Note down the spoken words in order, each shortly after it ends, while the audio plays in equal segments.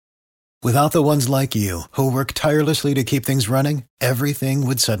Without the ones like you, who work tirelessly to keep things running, everything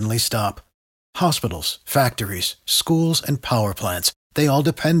would suddenly stop. Hospitals, factories, schools, and power plants, they all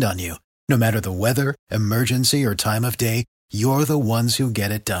depend on you. No matter the weather, emergency, or time of day, you're the ones who get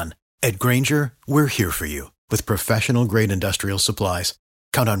it done. At Grainger, we're here for you with professional-grade industrial supplies.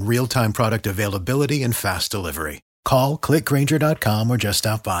 Count on real-time product availability and fast delivery. Call, click Grainger.com, or just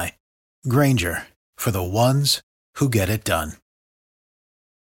stop by. Grainger, for the ones who get it done.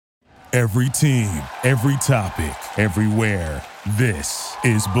 Every team, every topic, everywhere. This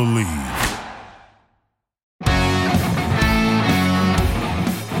is Believe.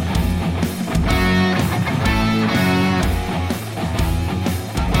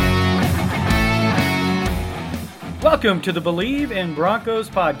 Welcome to the Believe in Broncos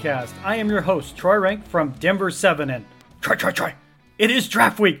podcast. I am your host, Troy Rank from Denver 7. And Troy. It is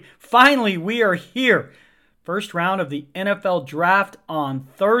draft week. Finally, we are here. First round of the NFL draft on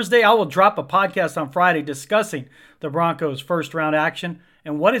Thursday. I will drop a podcast on Friday discussing the Broncos' first round action.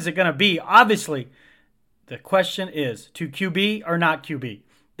 And what is it going to be? Obviously, the question is to QB or not QB.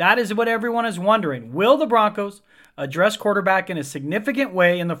 That is what everyone is wondering. Will the Broncos address quarterback in a significant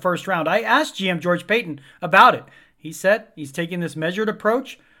way in the first round? I asked GM George Paton about it. He said he's taking this measured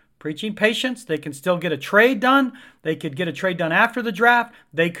approach, preaching patience. They can still get a trade done. They could get a trade done after the draft.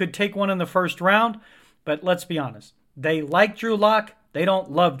 They could take one in the first round. But let's be honest. They like Drew Lock. They don't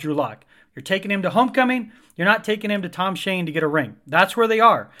love Drew Lock. You're taking him to homecoming. You're not taking him to Tom Shane to get a ring. That's where they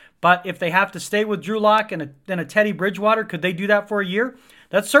are. But if they have to stay with Drew Lock and a Teddy Bridgewater, could they do that for a year?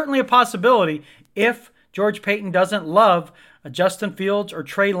 That's certainly a possibility if George Paton doesn't love a Justin Fields or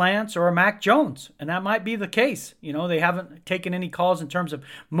Trey Lance or a Mac Jones. And that might be the case. You know, they haven't taken any calls in terms of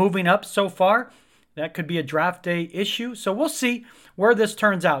moving up so far. That could be a draft day issue. So we'll see where this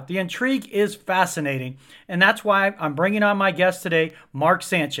turns out. The intrigue is fascinating. And that's why I'm bringing on my guest today, Mark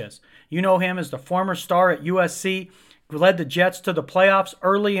Sanchez. You know him as the former star at USC, led the Jets to the playoffs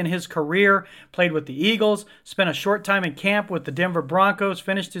early in his career, played with the Eagles, spent a short time in camp with the Denver Broncos,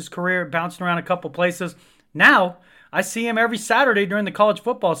 finished his career bouncing around a couple places. Now, I see him every Saturday during the college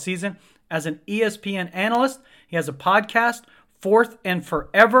football season as an ESPN analyst. He has a podcast, Fourth and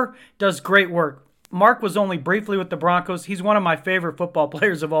Forever, does great work. Mark was only briefly with the Broncos. He's one of my favorite football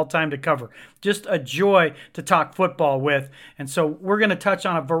players of all time to cover. Just a joy to talk football with. And so we're going to touch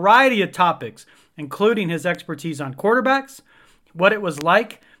on a variety of topics, including his expertise on quarterbacks, what it was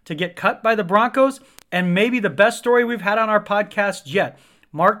like to get cut by the Broncos, and maybe the best story we've had on our podcast yet,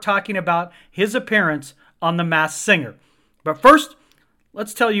 Mark talking about his appearance on The Masked Singer. But first,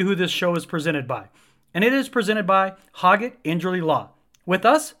 let's tell you who this show is presented by. And it is presented by Hoggett Injury Law. With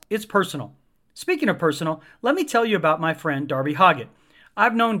us, it's personal. Speaking of personal, let me tell you about my friend Darby Hoggett.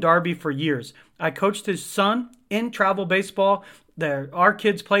 I've known Darby for years. I coached his son in travel baseball. Our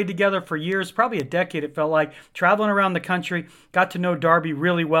kids played together for years, probably a decade it felt like, traveling around the country, got to know Darby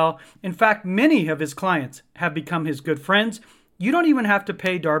really well. In fact, many of his clients have become his good friends. You don't even have to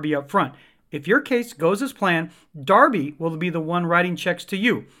pay Darby up front. If your case goes as planned, Darby will be the one writing checks to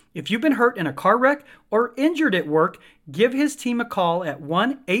you. If you've been hurt in a car wreck or injured at work, give his team a call at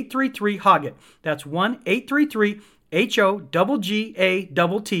 1-833-HOGGET. That's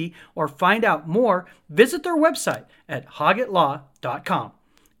 1-833-HOGGATT, or find out more, visit their website at hoggettlaw.com.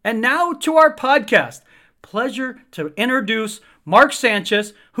 And now to our podcast. Pleasure to introduce Mark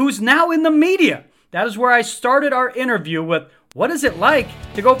Sanchez, who's now in the media. That is where I started our interview with, what is it like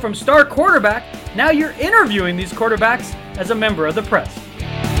to go from star quarterback, now you're interviewing these quarterbacks as a member of the press.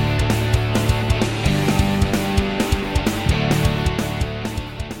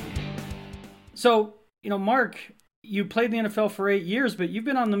 So, Mark, you played in the NFL for 8 years, but you've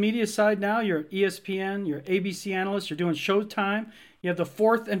been on the media side now. You're ESPN, you're ABC analyst, you're doing Showtime. You have the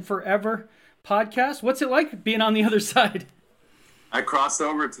Fourth and Forever podcast. What's it like being on the other side? I crossed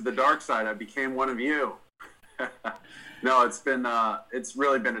over to the dark side. I became one of you. No, it's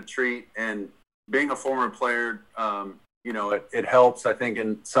really been a treat, and being a former player, it helps. I think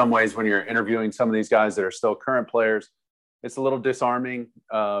in some ways when you're interviewing some of these guys that are still current players, it's a little disarming,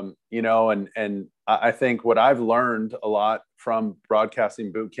 and I think what I've learned a lot from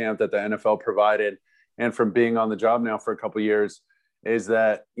broadcasting boot camp that the NFL provided, and from being on the job now for a couple of years, is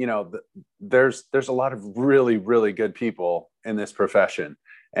that there's a lot of really, really good people in this profession,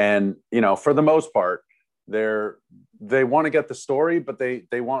 and for the most part, they want to get the story, but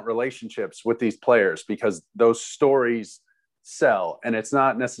they want relationships with these players because those stories sell. And it's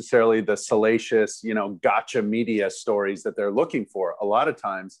not necessarily the salacious, gotcha media stories that they're looking for. A lot of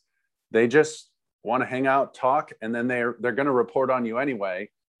times they just want to hang out, talk, and then they're going to report on you anyway.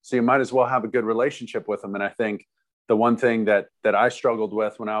 So you might as well have a good relationship with them. And I think the one thing that I struggled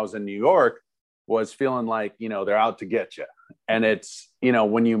with when I was in New York was feeling like, they're out to get you. And it's,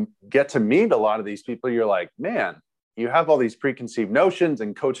 when you get to meet a lot of these people, you're like, man, you have all these preconceived notions,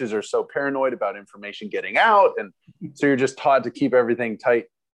 and coaches are so paranoid about information getting out. And so you're just taught to keep everything tight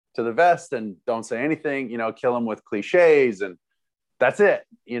to the vest and don't say anything, kill them with cliches, and that's it,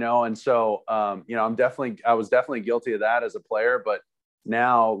 And so, I was definitely guilty of that as a player, but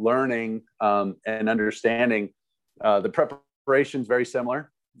now learning and understanding the preparation is very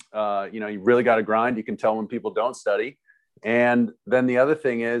similar. You really got to grind. You can tell when people don't study. And then the other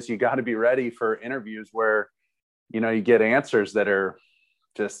thing is you got to be ready for interviews where, you get answers that are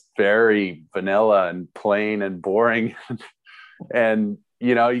just very vanilla and plain and boring. And,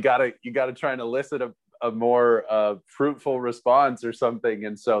 you got to try and elicit a more fruitful response or something.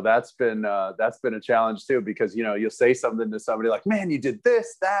 And so that's been a challenge too, because, you'll say something to somebody like, man, you did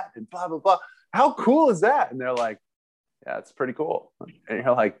this, that, and blah, blah, blah. How cool is that? And they're like, yeah, it's pretty cool. And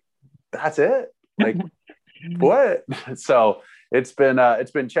you're like, that's it? Like, what? So it's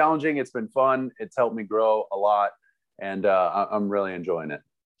been challenging. It's been fun. It's helped me grow a lot. And I'm really enjoying it.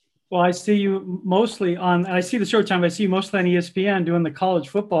 Well, I see you mostly I see the Showtime. I see you mostly on ESPN doing the college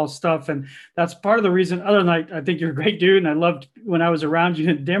football stuff. And that's part of the reason, other than I think you're a great dude, and I loved when I was around you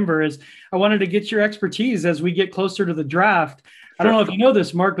in Denver, is I wanted to get your expertise as we get closer to the draft. I don't know if you know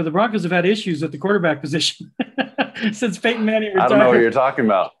this, Mark, but the Broncos have had issues at the quarterback position since Peyton Manning retired. I don't know what you're talking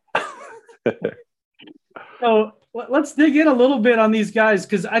about. So let's dig in a little bit on these guys,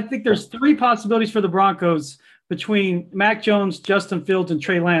 because I think there's three possibilities for the Broncos between Mac Jones, Justin Fields, and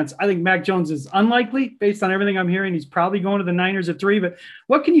Trey Lance. I think Mac Jones is unlikely based on everything I'm hearing. He's probably going to the Niners at 3. But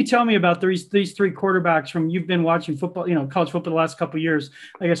what can you tell me about these three quarterbacks from you've been watching football, college football the last couple of years,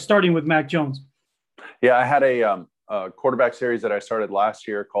 I guess, starting with Mac Jones? Yeah, I had a quarterback series that I started last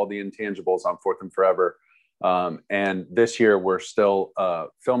year called The Intangibles on Fourth and Forever. And this year we're still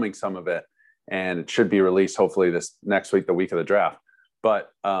filming some of it, and it should be released hopefully this next week, the week of the draft.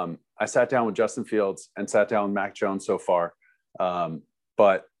 But I sat down with Justin Fields and sat down with Mac Jones so far.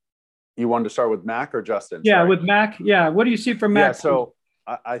 But you wanted to start with Mac or Justin? Yeah, sorry. With Mac. Yeah. What do you see from Mac? Yeah, so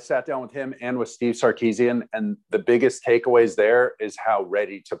I sat down with him and with Steve Sarkisian, and the biggest takeaways there is how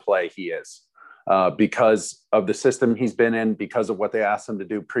ready to play he is. Because of the system he's been in, because of what they asked him to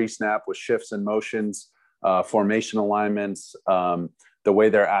do pre-snap with shifts and motions, formation alignments, the way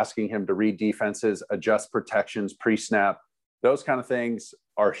they're asking him to read defenses, adjust protections pre-snap, those kind of things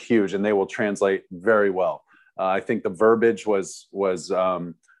are huge, and they will translate very well. I think the verbiage was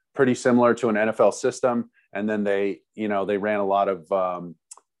pretty similar to an NFL system. And then they ran a lot of,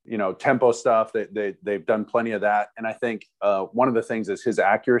 tempo stuff. They've done plenty of that. And I think one of the things is his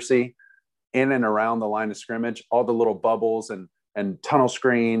accuracy in and around the line of scrimmage, all the little bubbles and tunnel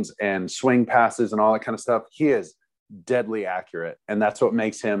screens and swing passes and all that kind of stuff. He is deadly accurate. And that's what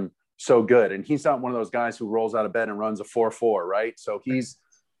makes him so good. And he's not one of those guys who rolls out of bed and runs a 4.4, right? So he's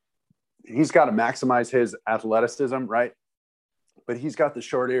got to maximize his athleticism, right? But he's got the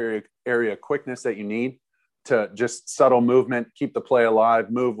short area quickness that you need to just subtle movement, keep the play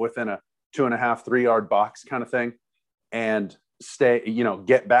alive, move within a 2.5, 3 yard box kind of thing, and stay,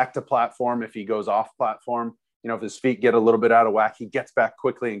 get back to platform. If he goes off platform, if his feet get a little bit out of whack, he gets back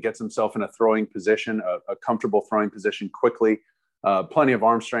quickly and gets himself in a throwing position, a comfortable throwing position quickly. Plenty of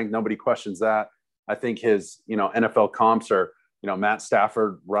arm strength. Nobody questions that. I think his, NFL comps are, Matt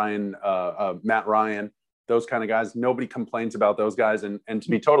Stafford, Matt Ryan, those kind of guys. Nobody complains about those guys. And to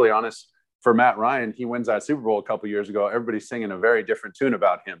be totally honest, for Matt Ryan, he wins that Super Bowl a couple of years ago. Everybody's singing a very different tune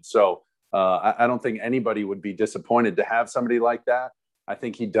about him. So I don't think anybody would be disappointed to have somebody like that. I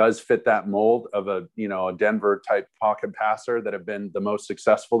think he does fit that mold of a Denver type pocket passer that have been the most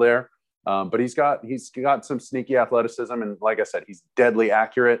successful there. But he's got some sneaky athleticism. And like I said, he's deadly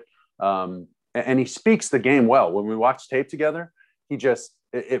accurate. And he speaks the game well. When we watch tape together,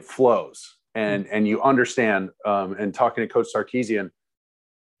 it flows and you understand. And talking to Coach Sarkisian,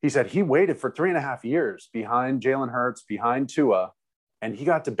 he said he waited for 3.5 years behind Jalen Hurts, behind Tua, and he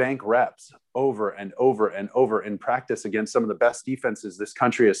got to bank reps over and over and over in practice against some of the best defenses this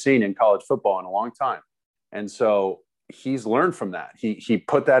country has seen in college football in a long time. And so he's learned from that. He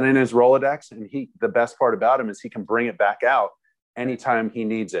put that in his Rolodex, and the best part about him is he can bring it back out anytime he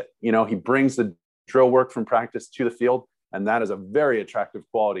needs it. He brings the drill work from practice to the field, and that is a very attractive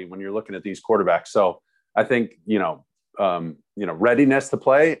quality when you're looking at these quarterbacks. So I think, readiness to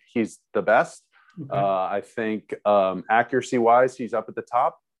play, he's the best. Okay. I think accuracy wise, he's up at the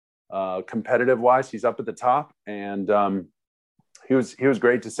top. Competitive wise, he's up at the top. And he was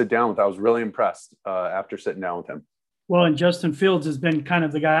great to sit down with. I was really impressed after sitting down with him. Well, and Justin Fields has been kind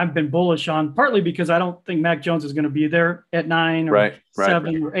of the guy I've been bullish on, partly because I don't think Mac Jones is going to be there at 9 or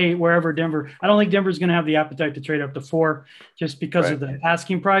 7 or 8, wherever Denver. I don't think Denver's going to have the appetite to trade up to 4 just because of the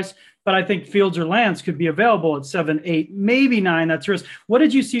asking price. But I think Fields or Lance could be available at 7, 8, maybe 9. That's risk. What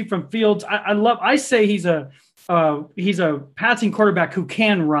did you see from Fields? I say he's a passing quarterback who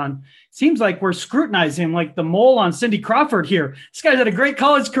can run. Seems like we're scrutinizing him like the mole on Cindy Crawford here. This guy's had a great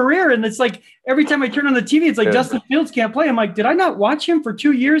college career, and it's like every time I turn on the TV, it's like Justin Fields can't play. I'm like, did I not watch him for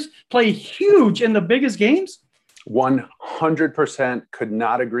 2 years play huge in the biggest games? 100% could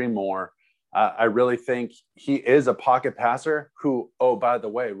not agree more. I really think he is a pocket passer who, oh, by the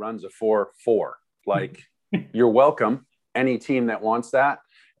way, runs a 4.4. Like, you're welcome, any team that wants that.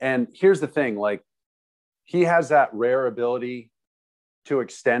 And here's the thing, like, he has that rare ability to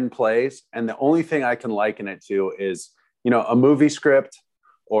extend plays. And the only thing I can liken it to is, a movie script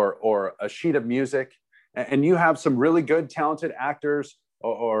or a sheet of music. And you have some really good, talented actors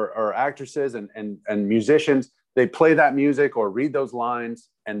or actresses and musicians. They play that music or read those lines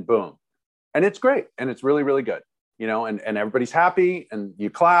and boom. And it's great. And it's really, really good, and everybody's happy and you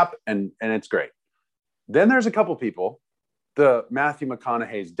clap and it's great. Then there's a couple people, the Matthew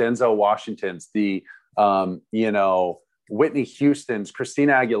McConaughey's, Denzel Washington's, the, Whitney Houston's,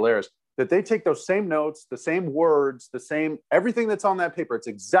 Christina Aguilera's, that they take those same notes, the same words, the same, everything that's on that paper, it's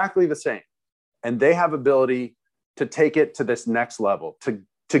exactly the same. And they have ability to take it to this next level,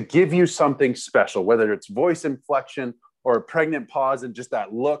 to give you something special, whether it's voice inflection or a pregnant pause and just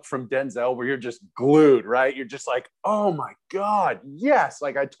that look from Denzel where you're just glued, right? You're just like, oh my God, yes.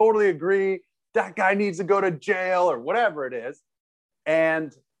 Like, I totally agree. That guy needs to go to jail or whatever it is.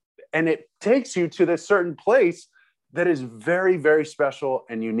 And it takes you to this certain place that is very, very special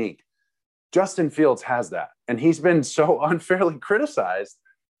and unique. Justin Fields has that. And he's been so unfairly criticized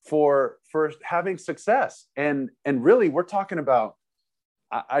for having success. And really, we're talking about,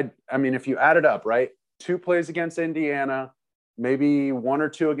 I mean, if you add it up, right? 2 plays against Indiana, maybe 1 or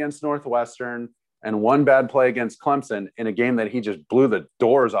 2 against Northwestern, and 1 bad play against Clemson in a game that he just blew the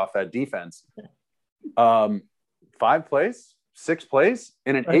doors off that defense. 5 plays, 6 plays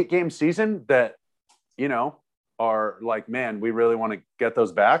in an 8-game season that, are like, man, we really want to get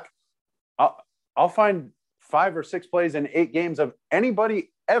those back. I'll find 5 or 6 plays in 8 games of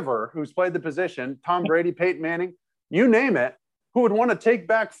anybody ever who's played the position, Tom Brady, Peyton Manning, you name it, who would want to take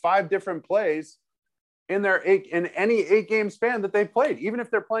back 5 different plays in any 8-game span that they've played, even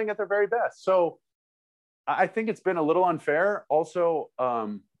if they're playing at their very best. So I think it's been a little unfair. Also,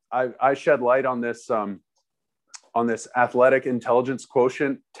 I shed light on this athletic intelligence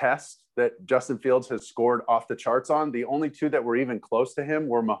quotient test that Justin Fields has scored off the charts on. The only 2 that were even close to him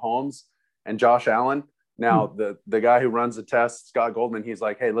were Mahomes and Josh Allen. Now, the guy who runs the test, Scott Goldman, he's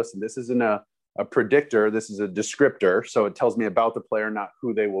like, hey, listen, this isn't a predictor. This is a descriptor. So it tells me about the player, not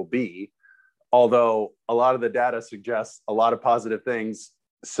who they will be. Although a lot of the data suggests a lot of positive things,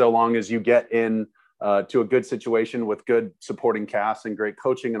 so long as you get in to a good situation with good supporting cast and great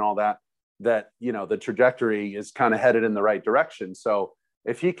coaching and all that, the trajectory is kind of headed in the right direction. So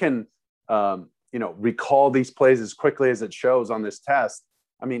if he can, recall these plays as quickly as it shows on this test,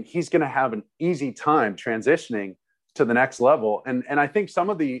 I mean, he's going to have an easy time transitioning to the next level. And I think some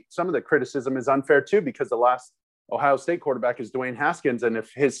of the criticism is unfair too, because the last Ohio State quarterback is Dwayne Haskins. And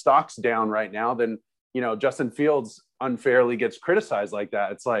if his stock's down right now, then, Justin Fields unfairly gets criticized like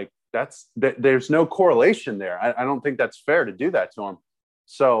that. It's like, there's no correlation there. I don't think that's fair to do that to him.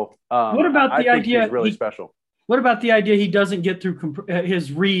 So what about the idea he's really special? What about the idea he doesn't get through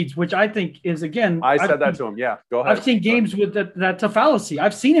his reads, which I think is, again, I said that to him. Yeah, go ahead. I've seen games with that's a fallacy.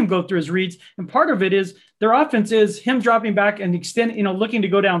 I've seen him go through his reads, and part of it is their offense is him dropping back and looking to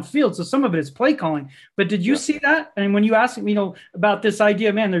go downfield. So some of it is play calling. But did you see that? And when you ask him, about this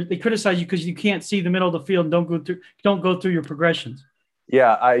idea, man, they criticize you because you can't see the middle of the field and don't go through your progressions.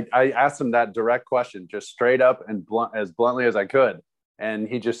 Yeah, I asked him that direct question, just straight up and as bluntly as I could, and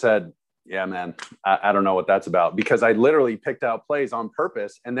he just said, yeah, man, I don't know what that's about, because I literally picked out plays on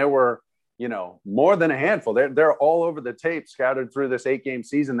purpose, and there were, more than a handful. They're all over the tape, scattered through this 8-game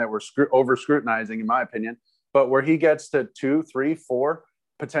season that we're over scrutinizing, in my opinion. But where he gets to 2, 3, 4,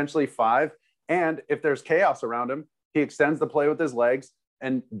 potentially 5, and if there's chaos around him, he extends the play with his legs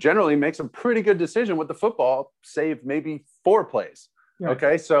and generally makes a pretty good decision with the football, save maybe 4 plays. Yeah.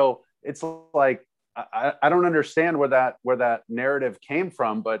 Okay, so it's like, I don't understand where that narrative came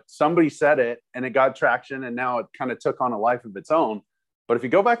from, but somebody said it and it got traction, and now it kind of took on a life of its own. But if you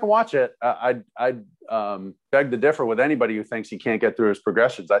go back and watch it, I'd beg to differ with anybody who thinks he can't get through his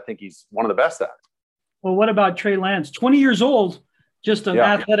progressions. I think he's one of the best at it. Well, what about Trey Lance? 20 years old, just an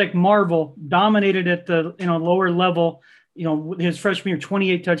athletic marvel, dominated at the lower level. His freshman year,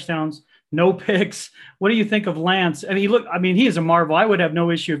 28 touchdowns, no picks. What do you think of Lance? I mean, he is a marvel. I would have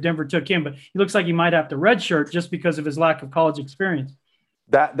no issue if Denver took him, but he looks like he might have to redshirt just because of his lack of college experience.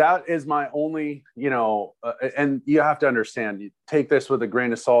 That is my only, and you have to understand, you take this with a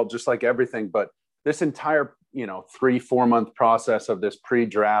grain of salt, just like everything, but this entire, 3-4 month process of this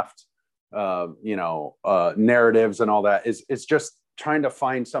pre-draft, narratives and all that is just trying to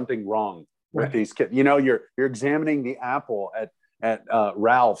find something wrong with these kids. You're examining the apple at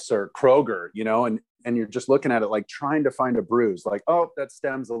Ralph's or Kroger, and you're just looking at it, like trying to find a bruise, like, oh, that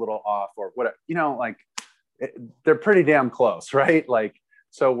stem's a little off or whatever, they're pretty damn close. Right. Like,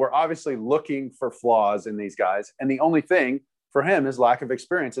 so we're obviously looking for flaws in these guys. And the only thing for him is lack of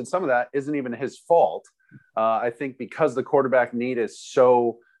experience. And some of that isn't even his fault. I think because the quarterback need is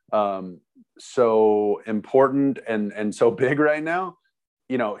so important and so big right now,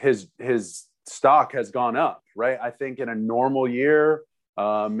 his stock has gone up, right? I think in a normal year,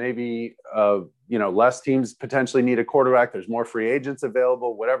 maybe less teams potentially need a quarterback. There's more free agents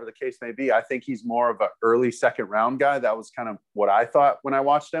available, whatever the case may be. I think he's more of an early second round guy. That was kind of what I thought when I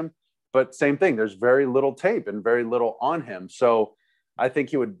watched him, but same thing. There's very little tape and very little on him. So I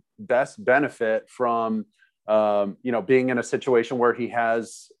think he would best benefit from, being in a situation where he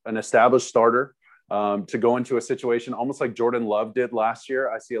has an established starter, to go into a situation almost like Jordan Love did last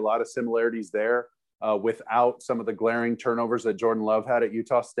year. I see a lot of similarities there, without some of the glaring turnovers that Jordan Love had at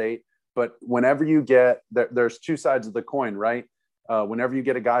Utah State. But whenever you get, there's two sides of the coin, right? Whenever you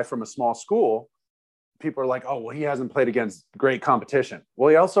get a guy from a small school, people are like, oh, well, he hasn't played against great competition. Well,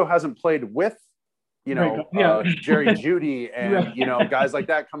 he also hasn't played with, Jerry Jeudy and, guys like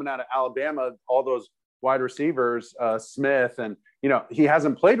that coming out of Alabama, all those wide receivers, Smith, and, he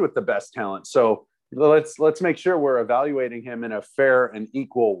hasn't played with the best talent. So let's make sure we're evaluating him in a fair and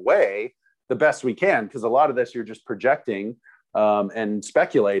equal way, the best we can, because a lot of this you're just projecting and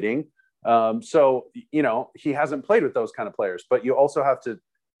speculating. So, he hasn't played with those kind of players, but you also have to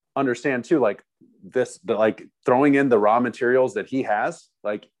understand too, like throwing in the raw materials that he has,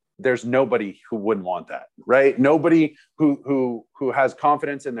 like there's nobody who wouldn't want that, right? Nobody who has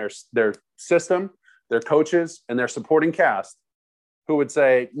confidence in their system, their coaches, and their supporting cast who would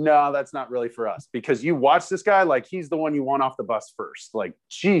say, no, that's not really for us, because you watch this guy, like he's the one you want off the bus first. Like,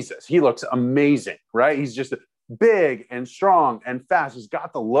 Jesus, he looks amazing, right? He's just big and strong and fast. He's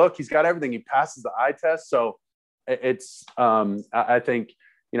got the look, he's got everything. He passes the eye test. So it's, I think,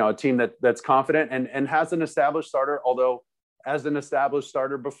 a team that's confident and has an established starter, although as an established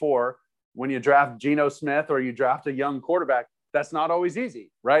starter before, when you draft Geno Smith or you draft a young quarterback, that's not always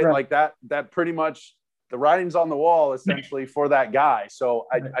easy, right? Like that pretty much the writing's on the wall essentially for that guy. So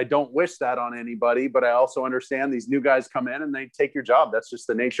I don't wish that on anybody, but I also understand these new guys come in and they take your job. That's just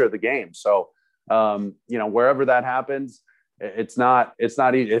the nature of the game. So, wherever that happens, it's not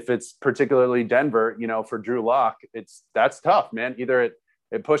easy. If it's particularly Denver, for Drew Lock, that's tough, man. Either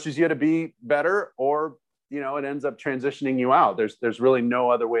it pushes you to be better or, it ends up transitioning you out. There's really no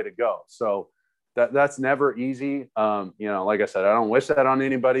other way to go. So that's never easy. Like I said, I don't wish that on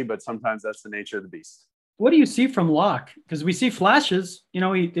anybody, but sometimes that's the nature of the beast. What do you see from Locke? Because we see flashes.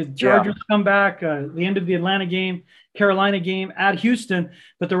 The Chargers come back, the end of the Atlanta game, Carolina game, at Houston.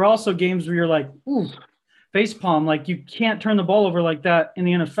 But there are also games where you're like, ooh, facepalm. Like you can't turn the ball over like that in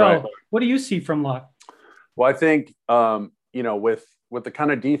the NFL. Right. What do you see from Locke? Well, I think, with the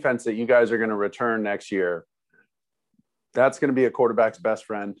kind of defense that you guys are going to return next year, that's going to be a quarterback's best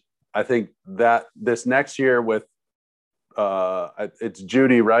friend. I think that this next year with it's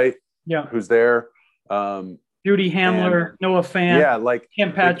Jeudy, right? Yeah. Who's there? Jeudy, Hamler, Noah Fant. Yeah, like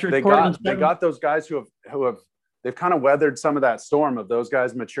Tim Patrick. They got those guys who have they've kind of weathered some of that storm of those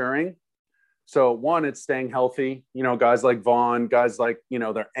guys maturing. So one, it's staying healthy. Guys like Vaughn, guys like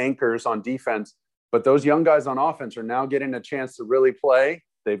they're anchors on defense. But those young guys on offense are now getting a chance to really play.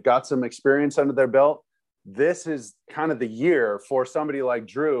 They've got some experience under their belt. This is kind of the year for somebody like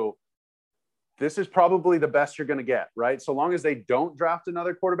Drew. This is probably the best you're going to get, right? So long as they don't draft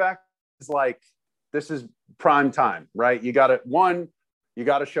another quarterback, it's like, this is prime time, right? You got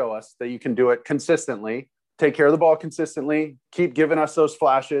to show us that you can do it consistently, take care of the ball consistently, keep giving us those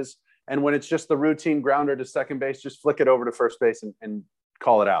flashes. And when it's just the routine grounder to second base, just flick it over to first base and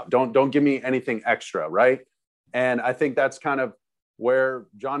call it out. Don't give me anything extra, right? And I think that's kind of where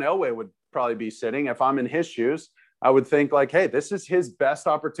John Elway would probably be sitting. If I'm in his shoes, I would think like, hey, this is his best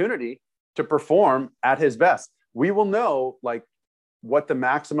opportunity to perform at his best. We will know like what the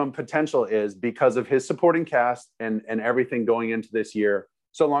maximum potential is because of his supporting cast and everything going into this year,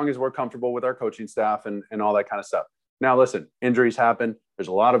 so long as we're comfortable with our coaching staff and all that kind of stuff. Now, listen, injuries happen. There's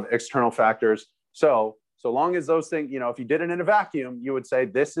a lot of external factors. So long as those things, if you did it in a vacuum, you would say,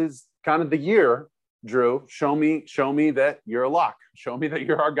 this is kind of the year, Drew, show me that you're a lock. Show me that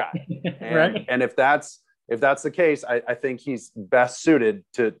you're our guy. And, right. And if that's the case, I think he's best suited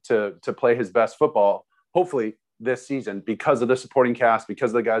to play his best football, hopefully this season, because of the supporting cast, because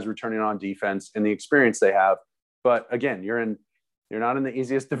of the guys returning on defense and the experience they have. But again, you're not in the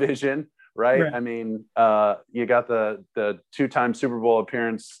easiest division, right? I mean, you got the 2-time Super Bowl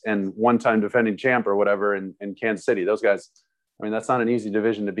appearance and 1-time defending champ or whatever in Kansas City. Those guys, I mean, that's not an easy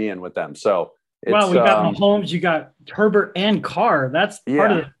division to be in with them. So well, we got Mahomes, you got Herbert and Carr. That's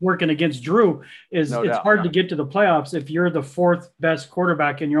part of the working against Drew is it's hard to get to the playoffs if you're the 4th best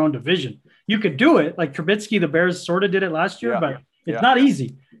quarterback in your own division. You could do it like Trubisky, the Bears sort of did it last year, but it's not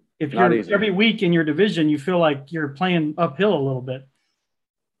easy. If you're every week in your division, you feel like you're playing uphill a little bit.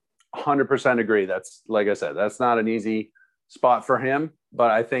 100% agree. That's, like I said, that's not an easy spot for him,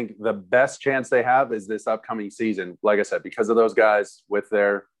 but I think the best chance they have is this upcoming season. Like I said, because of those guys with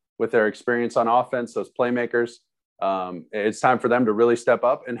their experience on offense, those playmakers, it's time for them to really step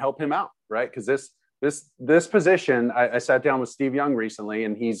up and help him out, right? Because this position, I sat down with Steve Young recently,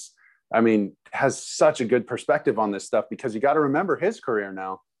 and has such a good perspective on this stuff, because you got to remember his career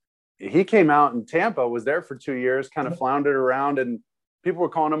now. He came out in Tampa, was there for 2 years, kind of floundered around, and people were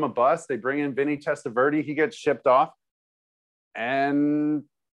calling him a bust. They bring in Vinny Testaverde. He gets shipped off. And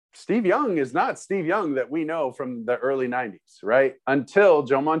Steve Young is not Steve Young that we know from the early 90s, right? Until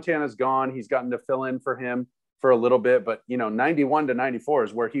Joe Montana's gone, he's gotten to fill in for him for a little bit. But, 91 to 94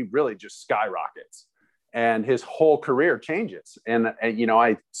 is where he really just skyrockets. And his whole career changes. And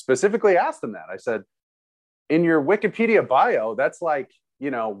I specifically asked him that. I said, in your Wikipedia bio, that's like,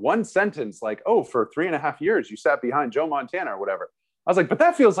 one sentence, like, oh, for 3.5 years, you sat behind Joe Montana or whatever. I was like, but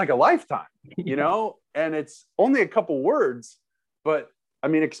that feels like a lifetime, and it's only a couple words, but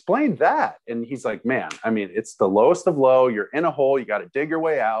explain that. And he's like, man, it's the lowest of low. You're in a hole. You got to dig your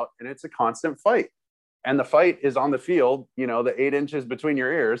way out, and it's a constant fight. And the fight is on the field, the 8 inches between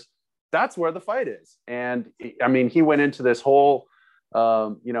your ears. That's where the fight is. And he went into this whole,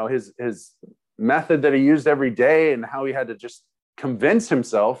 his method that he used every day, and how he had to just convince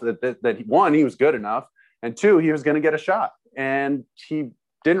himself that one, he was good enough, and 2, he was going to get a shot. And he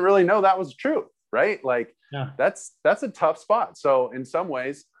didn't really know that was true, right? Like, that's a tough spot. So in some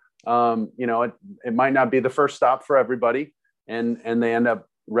ways, it might not be the first stop for everybody, and they end up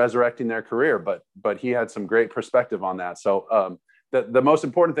resurrecting their career, but he had some great perspective on that. So the most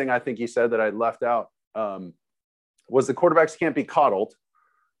important thing I think he said that I left out was the quarterbacks can't be coddled,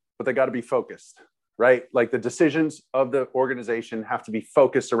 but they got to be focused, right? Like, the decisions of the organization have to be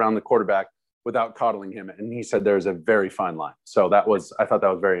focused around the quarterback without coddling him. And he said there's a very fine line. So I thought that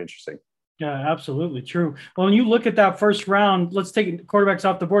was very interesting. Yeah, absolutely true. Well, when you look at that first round, let's take quarterbacks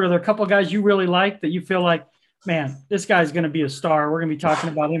off the board. Are there a couple of guys you really like that you feel like, man, this guy's going to be a star? We're going to be talking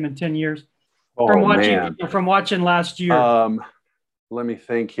about him in 10 years from watching last year. Let me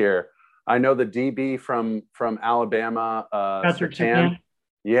think here. I know the DB from Alabama, Patrick Surtain.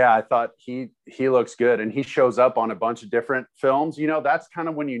 Yeah, I thought he looks good, and he shows up on a bunch of different films. That's kind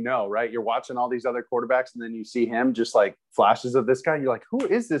of when right? You're watching all these other quarterbacks, and then you see him, just like flashes of this guy. You're like, who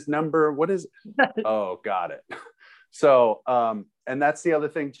is this number? What is Oh, got it. So, and that's the other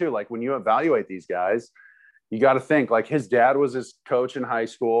thing too. Like, when you evaluate these guys, you got to think, like, his dad was his coach in high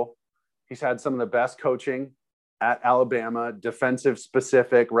school. He's had some of the best coaching at Alabama, defensive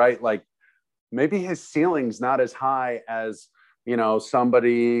specific, right? Like, maybe his ceiling's not as high as,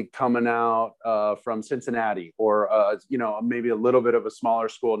 somebody coming out from Cincinnati or, maybe a little bit of a smaller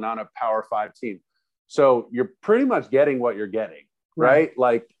school, not a Power 5 team. So you're pretty much getting what you're getting, right?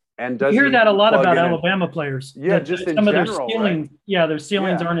 Like, and does you hear that a lot about Alabama players? Yeah, just in general, their ceilings, right? Their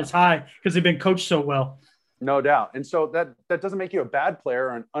ceilings aren't as high because they've been coached so well. No doubt. And so that doesn't make you a bad player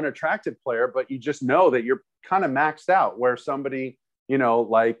or an unattractive player, but you just know that you're kind of maxed out. Where somebody,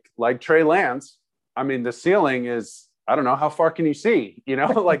 like Trey Lance, the ceiling is, I don't know, how far can you see?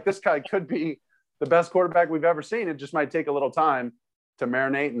 Like, this guy could be the best quarterback we've ever seen. It just might take a little time to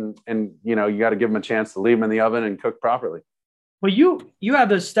marinate, and you got to give him a chance to leave him in the oven and cook properly. Well, you have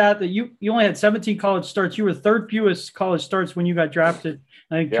the stat that you only had 17 college starts. You were third fewest college starts when you got drafted.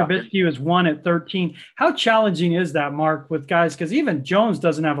 I think Trubisky was 1 at 13. How challenging is that, Mark, with guys? Because even Jones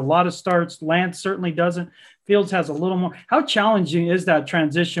doesn't have a lot of starts. Lance certainly doesn't. Fields has a little more. How challenging is that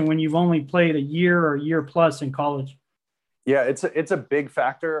transition when you've only played a year or a year plus in college? Yeah, it's a big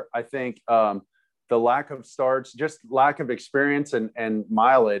factor. I think the lack of starts, just lack of experience and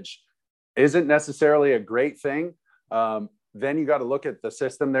mileage isn't necessarily a great thing. then you got to look at the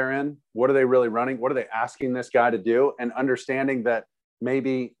system they're in. What are they really running? What are they asking this guy to do? And understanding that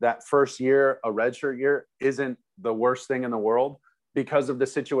maybe that first year, a redshirt year, isn't the worst thing in the world. Because of the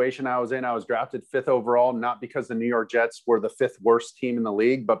situation I was in, I was drafted 5th overall, not because the New York Jets were the 5th worst team in the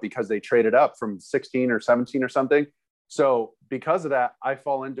league, but because they traded up from 16 or 17 or something. So because of that, I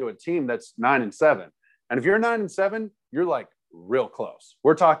fall into a team that's 9-7. And if you're 9-7, you're like real close.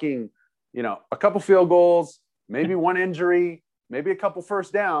 We're talking, a couple field goals, maybe one injury, maybe a couple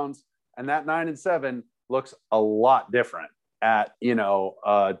first downs. And that 9-7 looks a lot different at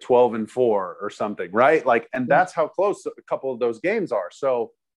 12-4 or something, right? Like, and that's how close a couple of those games are.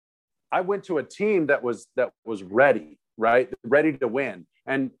 So I went to a team that was ready, right? Ready to win.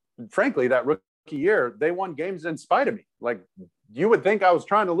 And frankly, that rookie year, they won games in spite of me. Like, you would think I was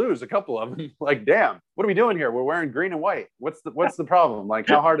trying to lose a couple of them. Like, damn, what are we doing here? We're wearing green and white. What's the problem? Like,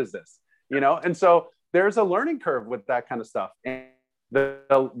 how hard is this? And so there's a learning curve with that kind of stuff. And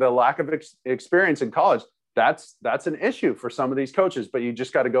the lack of experience in college, that's an issue for some of these coaches, but you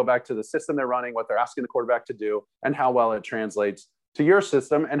just got to go back to the system they're running, what they're asking the quarterback to do, and how well it translates to your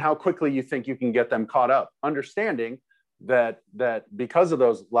system and how quickly you think you can get them caught up, understanding that because of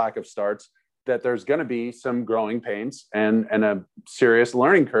those lack of starts, that there's going to be some growing pains and a serious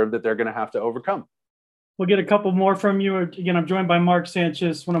learning curve that they're going to have to overcome. We'll get a couple more from you. Again, I'm joined by Mark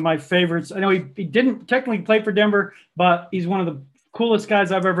Sanchez, one of my favorites. I know he didn't technically play for Denver, but he's one of the coolest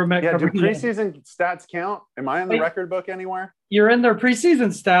guys I've ever met. Yeah, do preseason stats count? Am I in the record book anywhere? You're in their preseason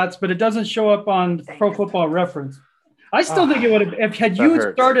stats, but it doesn't show up on Pro Football Reference. I still think it would have, if had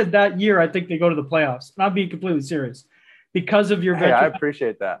you started that year, I think they go to the playoffs. And I'll be completely serious because of your I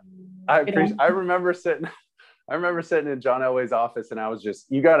appreciate that. I remember sitting in John Elway's office, and I was just,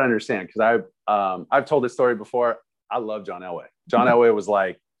 you got to understand, because I've told this story before. I love John Elway. John Elway was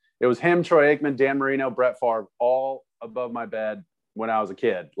like, it was him, Troy Aikman, Dan Marino, Brett Favre, all above my bed when I was a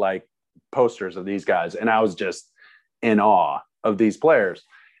kid, like posters of these guys. And I was just in awe of these players.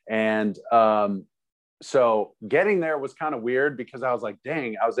 And so getting there was kind of weird because I was like,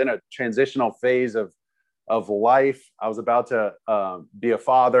 dang, I was in a transitional phase of life. I was about to be a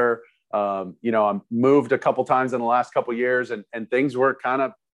father. I moved a couple times in the last couple of years, and things were kind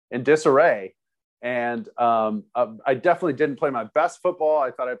of in disarray. And I definitely didn't play my best football.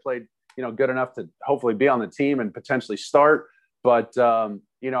 I thought I played, good enough to hopefully be on the team and potentially start. But,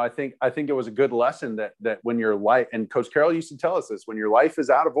 I think it was a good lesson that when your life, and Coach Carroll used to tell us this, when your life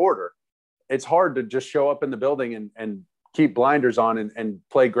is out of order, it's hard to just show up in the building and keep blinders on and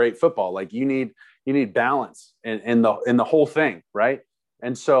play great football. Like you need balance in the whole thing. Right.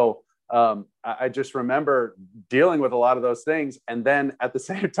 And so I just remember dealing with a lot of those things. And then at the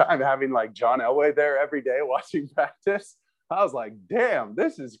same time, having like John Elway there every day watching practice, I was like, damn,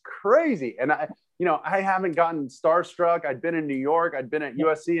 this is crazy. And I haven't gotten starstruck. I'd been in New York. I'd been at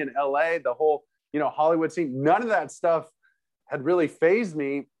USC in LA, the whole, Hollywood scene. None of that stuff had really fazed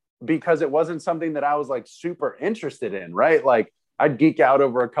me because it wasn't something that I was like super interested in. Right. Like I'd geek out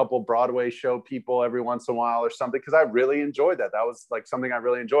over a couple Broadway show people every once in a while or something, because I really enjoyed that. That was like something I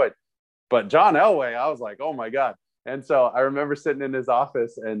really enjoyed. But John Elway, I was like, oh my God. And so I remember sitting in his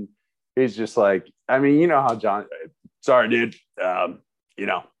office, and he's just like, I mean, you know how John, sorry, dude, we're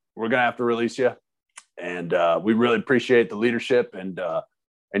going to have to release you. And we really appreciate the leadership and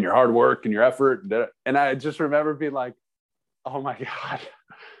your hard work and your effort. And I just remember being like, oh my God,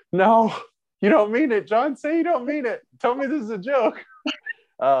 no, you don't mean it, John. Say you don't mean it. Tell me this is a joke.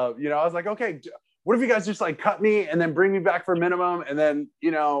 I was like, okay, what if you guys just like cut me and then bring me back for minimum and then,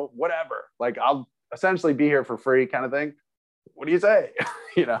 whatever, like I'll essentially be here for free kind of thing. What do you say?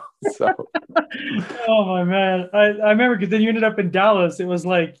 So. Oh my man. I remember, because then you ended up in Dallas. It was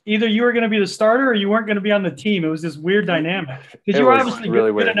like either you were going to be the starter or you weren't going to be on the team. It was this weird dynamic because you were obviously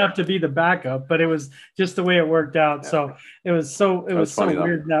really good enough to be the backup, but it was just the way it worked out. Yeah. So it was so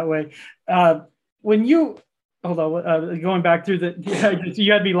weird that way. When you, hold on, going back through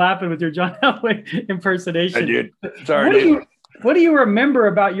you had me laughing with your John Elway impersonation. I did. Sorry, what do you remember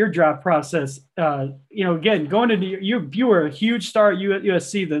about your draft process? Again, going to you were a huge star at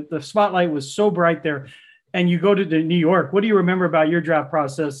USC. The spotlight was so bright there, and you go to New York. What do you remember about your draft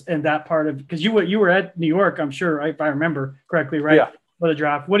process and that part of, because you were at New York, I'm sure, if I remember correctly, right? Yeah. For the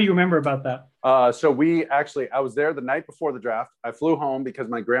draft. What do you remember about that? So I was there the night before the draft. I flew home because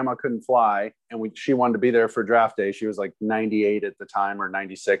my grandma couldn't fly, and she wanted to be there for draft day. She was like 98 at the time, or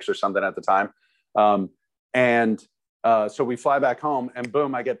 96 or something at the time. So we fly back home, and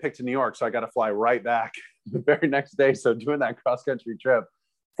boom, I get picked to New York. So I got to fly right back the very next day. So doing that cross country trip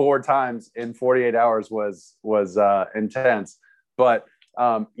 4 times in 48 hours was intense. But,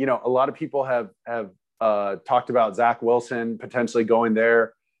 a lot of people have talked about Zach Wilson potentially going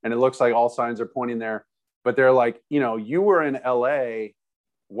there, and it looks like all signs are pointing there. But they're like, you were in LA.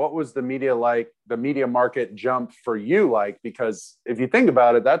 What was the media like, the media market jump for you like? Because if you think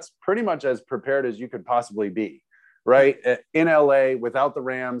about it, that's pretty much as prepared as you could possibly be, right? In LA without the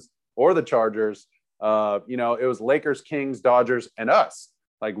Rams or the Chargers, it was Lakers, Kings, Dodgers, and us.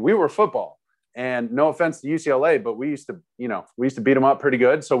 Like, we were football. And no offense to UCLA, but we used to beat them up pretty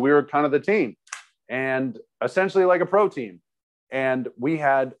good. So we were kind of the team, and essentially like a pro team. And we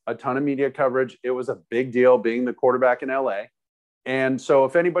had a ton of media coverage. It was a big deal being the quarterback in LA. And so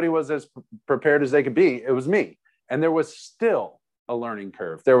if anybody was as prepared as they could be, it was me. And there was still a learning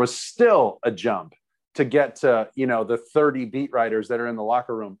curve. There was still a jump to get to, the 30 beat writers that are in the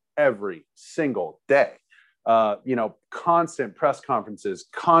locker room every single day. Constant press conferences,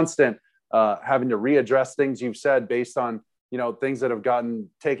 constant having to readdress things you've said based on, things that have gotten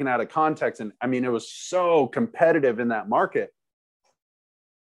taken out of context. And I mean, it was so competitive in that market.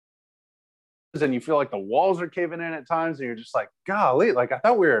 And you feel like the walls are caving in at times, and you're just like, golly, like I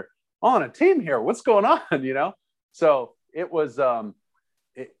thought we were on a team here. What's going on? So it was,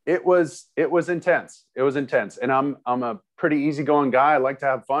 it was intense. It was intense. And I'm a pretty easygoing guy. I like to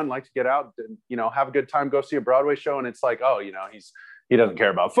have fun, like to get out, have a good time, go see a Broadway show. And it's like, he doesn't care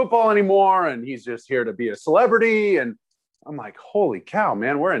about football anymore, and he's just here to be a celebrity. And I'm like, holy cow,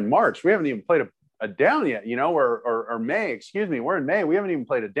 man, we're in March. We haven't even played a down yet, or May, excuse me. We're in May. We haven't even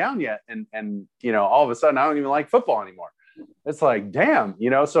played a down yet. And all of a sudden I don't even like football anymore. It's like, damn,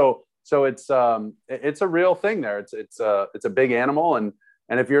 so it's a real thing there. It's a big animal. And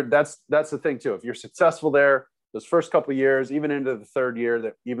if that's the thing too. If you're successful there, those first couple of years, even into the third year,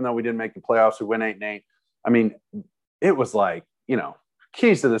 that even though we didn't make the playoffs, we went 8-8. I mean, it was like,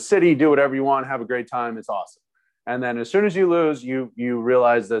 keys to the city, do whatever you want, have a great time. It's awesome. And then as soon as you lose, you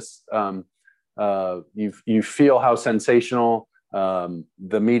realize this, you feel how sensational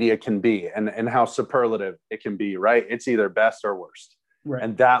the media can be, and how superlative it can be, right? It's either best or worst. Right.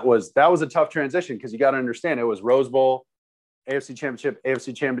 And that was a tough transition, because you got to understand, it was Rose Bowl, AFC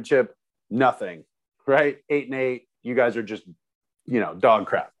Championship, nothing, right? 8-8. You guys are just, dog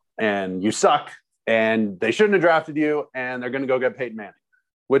crap, and you suck, and they shouldn't have drafted you, and they're going to go get Peyton Manning,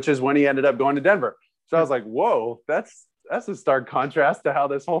 which is when he ended up going to Denver. So I was like, whoa, that's a stark contrast to how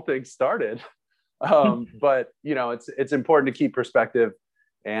this whole thing started. But it's important to keep perspective,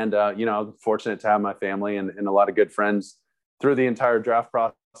 and I'm fortunate to have my family and a lot of good friends through the entire draft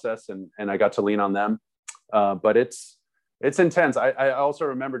process, and I got to lean on them. But it's intense. I also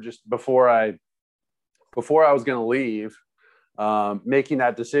remember just before I was going to leave, making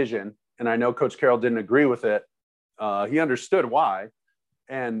that decision, and I know Coach Carroll didn't agree with it. He understood why,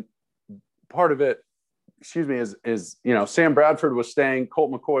 and part of it, is Sam Bradford was staying,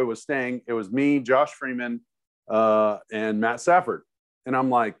 Colt McCoy was staying. It was me, Josh Freeman, and Matt Stafford. And I'm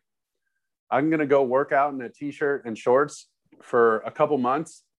like, I'm going to go work out in a t-shirt and shorts for a couple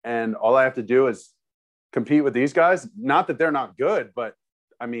months, and all I have to do is compete with these guys. Not that they're not good, but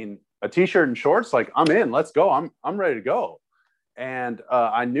I mean, a t-shirt and shorts, like, I'm in, let's go. I'm ready to go. And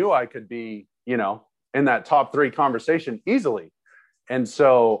I knew I could be, in that top 3 conversation easily. And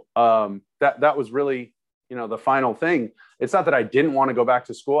so that was really, the final thing. It's not that I didn't want to go back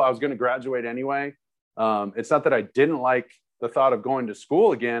to school. I was going to graduate anyway. It's not that I didn't like the thought of going to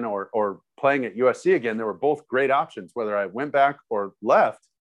school again or playing at USC again. There were both great options, whether I went back or left.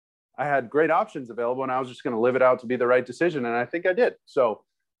 I had great options available, and I was just going to live it out to be the right decision. And I think I did. So,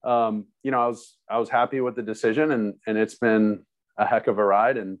 I was happy with the decision, and it's been a heck of a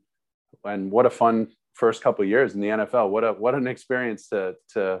ride, and what a fun first couple of years in the NFL. What an experience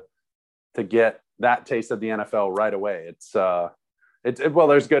to get that taste of the NFL right away. Well,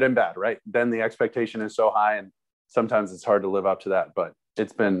 there's good and bad, right? Then the expectation is so high, and sometimes it's hard to live up to that, but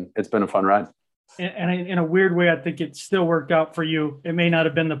it's been a fun ride. And in a weird way, I think it still worked out for you. It may not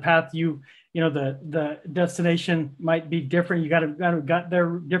have been the path the destination might be different. You got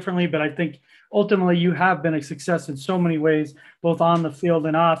there differently, but I think ultimately you have been a success in so many ways, both on the field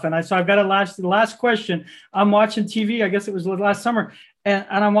and off. And I've got the last question. I'm watching TV. I guess it was last summer, and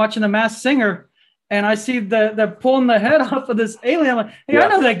I'm watching The Masked Singer, and I see the pulling the head off of this alien. I'm like, hey, yeah. I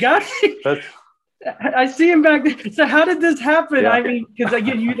know that guy. I see him back there. So how did this happen? Yeah. I mean, because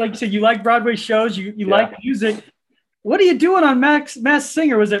again, you like you said, you like Broadway shows, you like music. What are you doing on Masked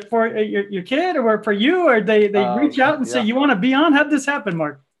Singer? Was it for your kid, or for you, or they reach out and say you want to be on? How did this happen,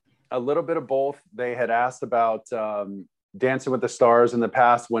 Mark? A little bit of both. They had asked about Dancing with the Stars in the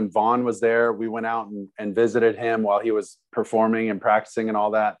past when Vaughn was there. We went out and visited him while he was performing and practicing and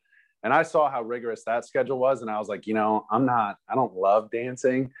all that. And I saw how rigorous that schedule was, and I was like, I don't love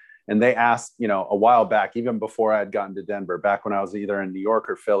dancing. And they asked, a while back, even before I had gotten to Denver, back when I was either in New York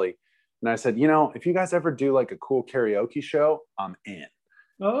or Philly. And I said, if you guys ever do like a cool karaoke show, I'm in.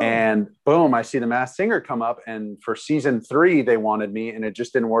 Oh. And boom, I see the Masked Singer come up. And for season 3, they wanted me, and it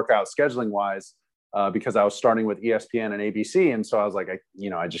just didn't work out scheduling wise because I was starting with ESPN and ABC. And so I was like,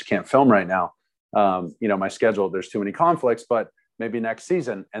 I just can't film right now. My schedule, there's too many conflicts, but maybe next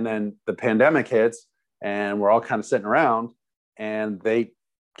season. And then the pandemic hits and we're all kind of sitting around, and they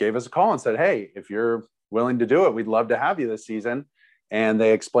gave us a call and said, hey, if you're willing to do it, we'd love to have you this season. And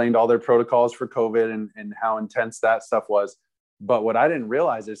they explained all their protocols for COVID and how intense that stuff was. But what I didn't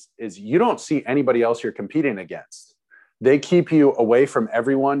realize is you don't see anybody else you're competing against. They keep you away from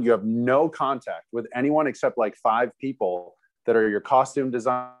everyone. You have no contact with anyone except like 5 people that are your costume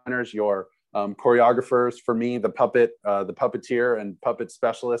designers, your choreographers. For me, the puppeteer and puppet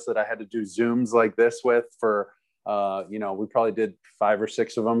specialist that I had to do Zooms like this with for, we probably did 5 or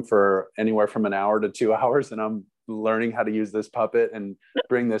 6 of them for anywhere from an hour to 2 hours. And I'm learning how to use this puppet and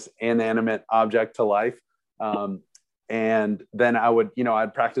bring this inanimate object to life. And then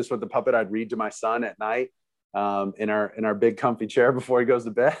I'd practice with the puppet. I'd read to my son at night in our big comfy chair before he goes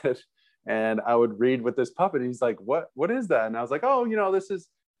to bed. And I would read with this puppet. And he's like, what is that? And I was like, oh, this is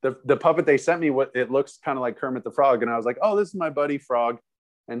the puppet they sent me. What it looks kind of like Kermit the Frog. And I was like, oh, this is my buddy Frog.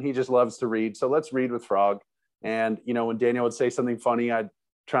 And he just loves to read. So let's read with Frog. And, when Daniel would say something funny, I'd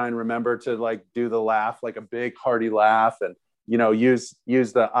try and remember to like do the laugh, like a big hearty laugh, and, use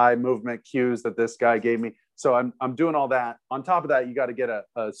the eye movement cues that this guy gave me. So I'm doing all that. On top of that, you got to get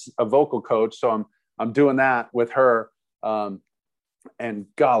a vocal coach. So I'm doing that with her. And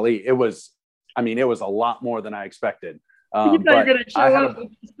golly, it was a lot more than I expected. But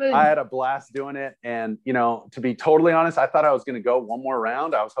I had a blast doing it. And, to be totally honest, I thought I was going to go one more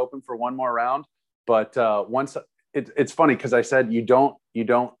round. I was hoping for one more round. But once it's funny because I said you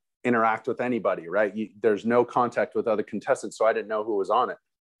don't interact with anybody, right? There's no contact with other contestants. So I didn't know who was on it.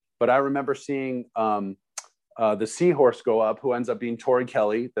 But I remember seeing the Seahorse go up, who ends up being Tori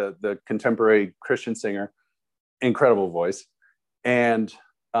Kelly, the contemporary Christian singer, incredible voice. And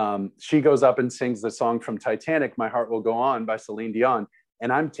she goes up and sings the song from Titanic, My Heart Will Go On by Celine Dion.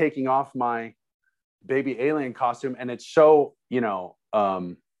 And I'm taking off my baby alien costume. And it's so,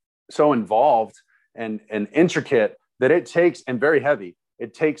 so involved and intricate that it takes, and very heavy.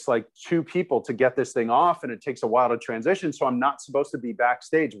 It takes like 2 people to get this thing off, and it takes a while to transition. So I'm not supposed to be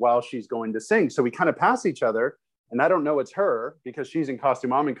backstage while she's going to sing. So we kind of pass each other, and I don't know it's her because she's in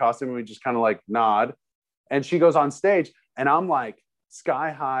costume, I'm in costume, and we just kind of like nod. And she goes on stage, and I'm like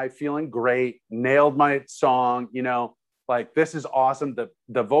sky high, feeling great, nailed my song, like this is awesome.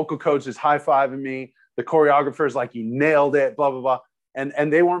 The vocal coach is high-fiving me. The choreographer is like, you nailed it, blah, blah, blah.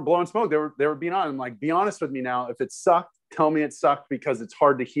 And they weren't blowing smoke. They were being honest. I'm like, be honest with me now. If it sucked, tell me it sucked because it's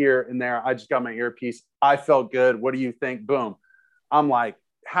hard to hear in there. I just got my earpiece. I felt good. What do you think? Boom. I'm like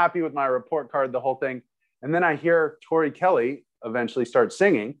happy with my report card, the whole thing. And then I hear Tori Kelly eventually start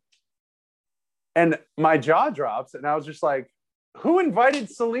singing, and my jaw drops. And I was just like, who invited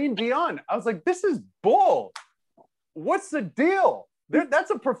Celine Dion? I was like, this is bull. What's the deal?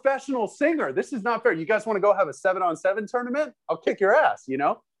 That's a professional singer. This is not fair. You guys want to go have a 7-on-7 tournament? I'll kick your ass,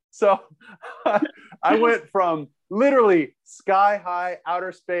 So I went from literally sky high,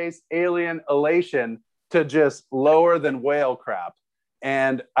 outer space, alien elation to just lower than whale crap.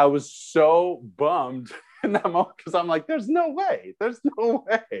 And I was so bummed in that moment because I'm like, there's no way.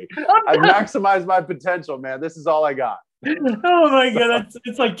 I maximized my potential, man. This is all I got. Oh my God,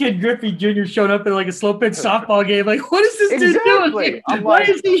 it's like Ken Griffey Jr. showing up in like a slow pitch softball game. Like, what is this dude doing? Why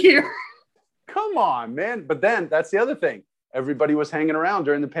is he here? Come on, man. But then that's the other thing. Everybody was hanging around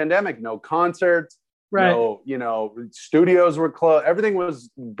during the pandemic. No concerts. Right. No, studios were closed. Everything was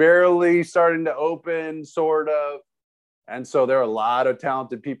barely starting to open, sort of. And so there are a lot of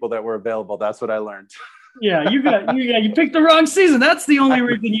talented people that were available. That's what I learned. Yeah, you picked the wrong season. That's the only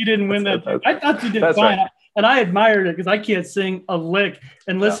reason you didn't win that. I thought you did fine. Right. And I admired it because I can't sing a lick.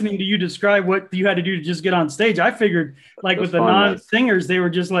 And listening to you describe what you had to do to just get on stage, I figured like with the non-singers, they were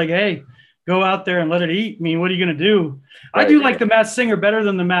just like, hey, go out there and let it eat. I mean, what are you going to do? Right. I do like the Masked Singer better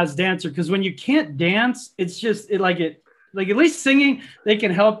than the Masked Dancer because when you can't dance, it's just like at least singing, they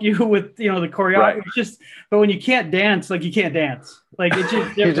can help you with, the choreography. Right. But when you can't dance, like you can't dance. Like it's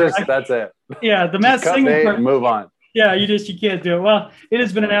just, that's it. Yeah. The Masked Singer. Move on. Yeah, you can't do it. Well, it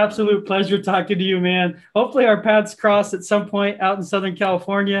has been an absolute pleasure talking to you, man. Hopefully our paths cross at some point out in Southern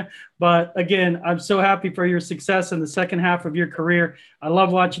California. But again, I'm so happy for your success in the second half of your career. I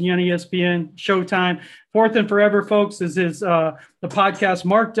love watching you on ESPN, Showtime. Fourth and Forever, folks, is the podcast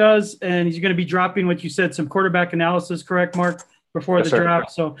Mark does. And he's going to be dropping what you said, some quarterback analysis, correct, Mark? before the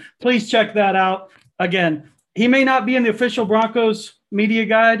draft. So please check that out. Again, he may not be in the official Broncos media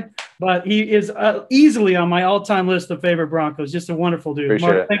guide, but he is easily on my all-time list of favorite Broncos. Just a wonderful dude. Appreciate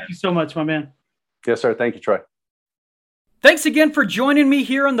Mark, it. thank you so much, my man. Yes, sir. Thank you, Troy. Thanks again for joining me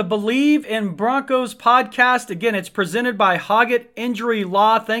here on the Believe in Broncos podcast. Again, it's presented by Hoggett Injury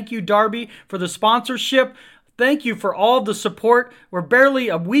Law. Thank you, Darby, for the sponsorship. Thank you for all the support. We're barely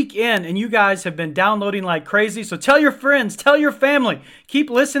a week in, and you guys have been downloading like crazy. So tell your friends, tell your family.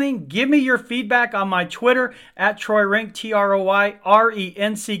 Keep listening. Give me your feedback on my Twitter, @TroyRenck,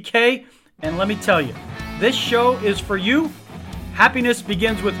 TroyRenck. And let me tell you, this show is for you. Happiness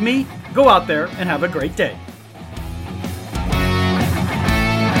begins with me. Go out there and have a great day.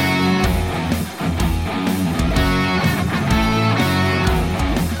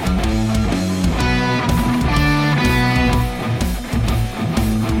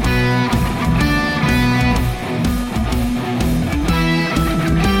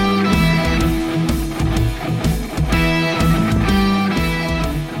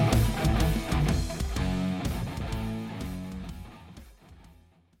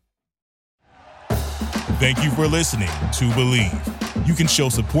 Thank you for listening to Believe. You can show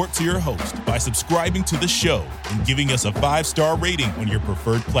support to your host by subscribing to the show and giving us a 5-star rating on your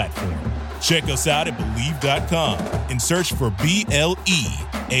preferred platform. Check us out at Believe.com and search for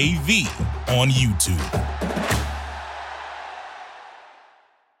BLEAV on YouTube.